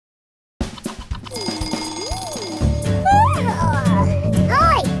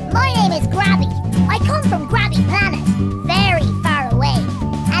from Grabby Planet, very far away.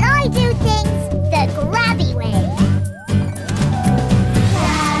 And I do things the Grabby way.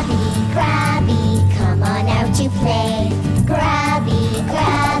 Grabby, Grabby, come on out to play. Grabby,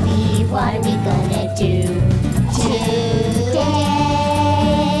 Grabby, what are we gonna do today?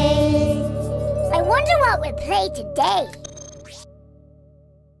 I wonder what we'll play today.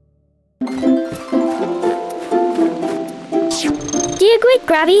 Do you agree,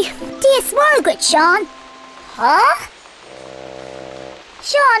 Grabby? Do you smile good, Sean? Huh?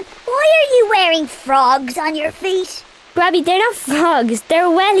 Sean, why are you wearing frogs on your feet? Grabby, they're not frogs, they're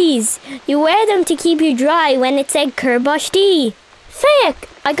wellies. You wear them to keep you dry when it's egg kerbosh tea. Fake,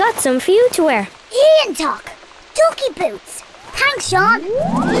 I got some for you to wear. Ian talk. Ducky boots. Thanks, Sean.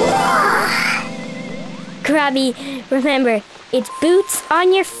 Grabby, remember, it's boots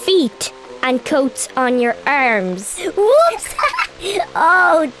on your feet and coats on your arms. Whoops!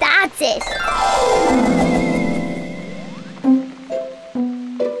 Oh, that's it.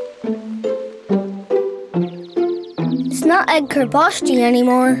 It's not egg kerbosh tea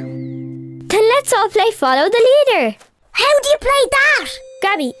anymore. Then let's all play follow the leader. How do you play that?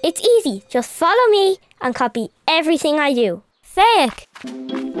 Grabby, it's easy. Just follow me and copy everything I do. Fake.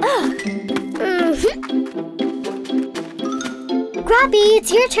 Grabby,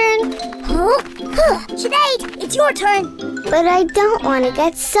 it's your turn. Huh? Sinead, it's your turn. But I don't want to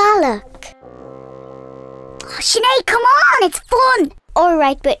get Salak. Oh, Sinead, come on, it's fun. All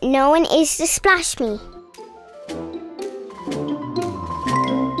right, but no one is to splash me.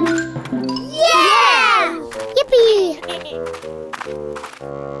 Yeah! Yippee!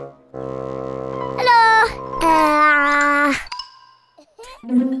 Hello.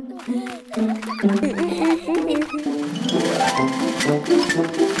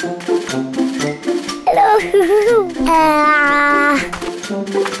 Hello.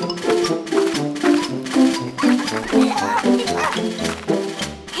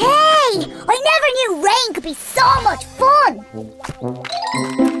 Hey! I never knew rain could be so much fun.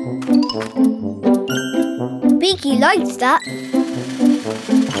 Beaky likes that.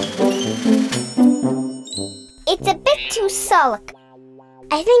 It's a bit too solid.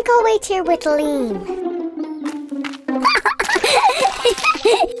 I think I'll wait here with Liam.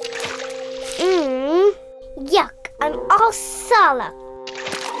 Yuck, I'm all solid.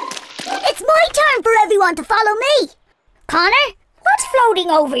 It's my turn for everyone to follow me. Connor, what's floating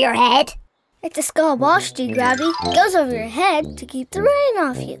over your head? It's a scabosh tea, Grabby. It goes over your head to keep the rain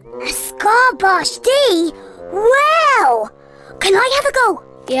off you. A scabosh tea? Wow! Can I have a go?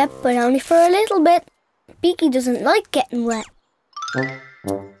 Yep, but only for a little bit. Beaky doesn't like getting wet.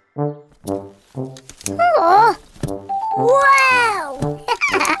 Oh, wow!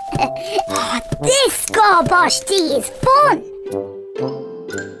 Oh, this scabosh tea is fun!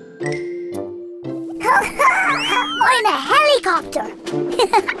 I'm a helicopter!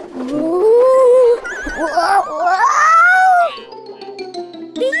 Ooh. Whoa, whoa.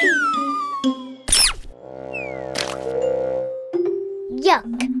 Beaky! Yuck,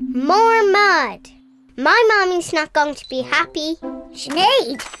 more mud. My mommy's not going to be happy.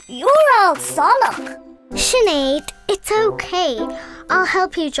 Sinead, you're all solid. Sinead, it's okay. I'll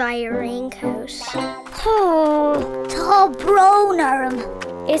help you dry your raincoat. Oh, tá broner.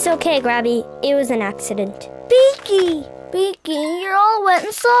 It's okay, Grabby. It was an accident. Beaky! Beaky, you're all wet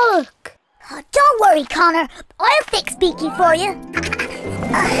and sulk. Oh, don't worry, Connor. I'll fix Beaky for you.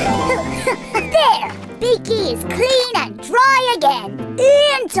 There! Beaky is clean and dry again.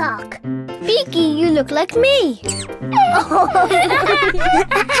 Ian talk. Beaky, you look like me.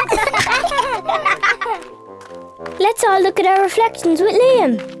 Let's all look at our reflections with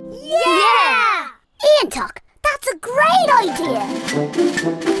Liam. Yeah! Ian talk. That's a great idea.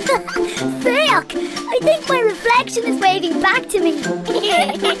 Fuck! I think my reflection is waving back to me.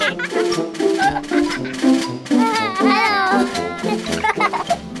 Hello.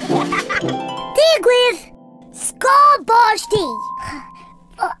 Digwydd, scabosh tea.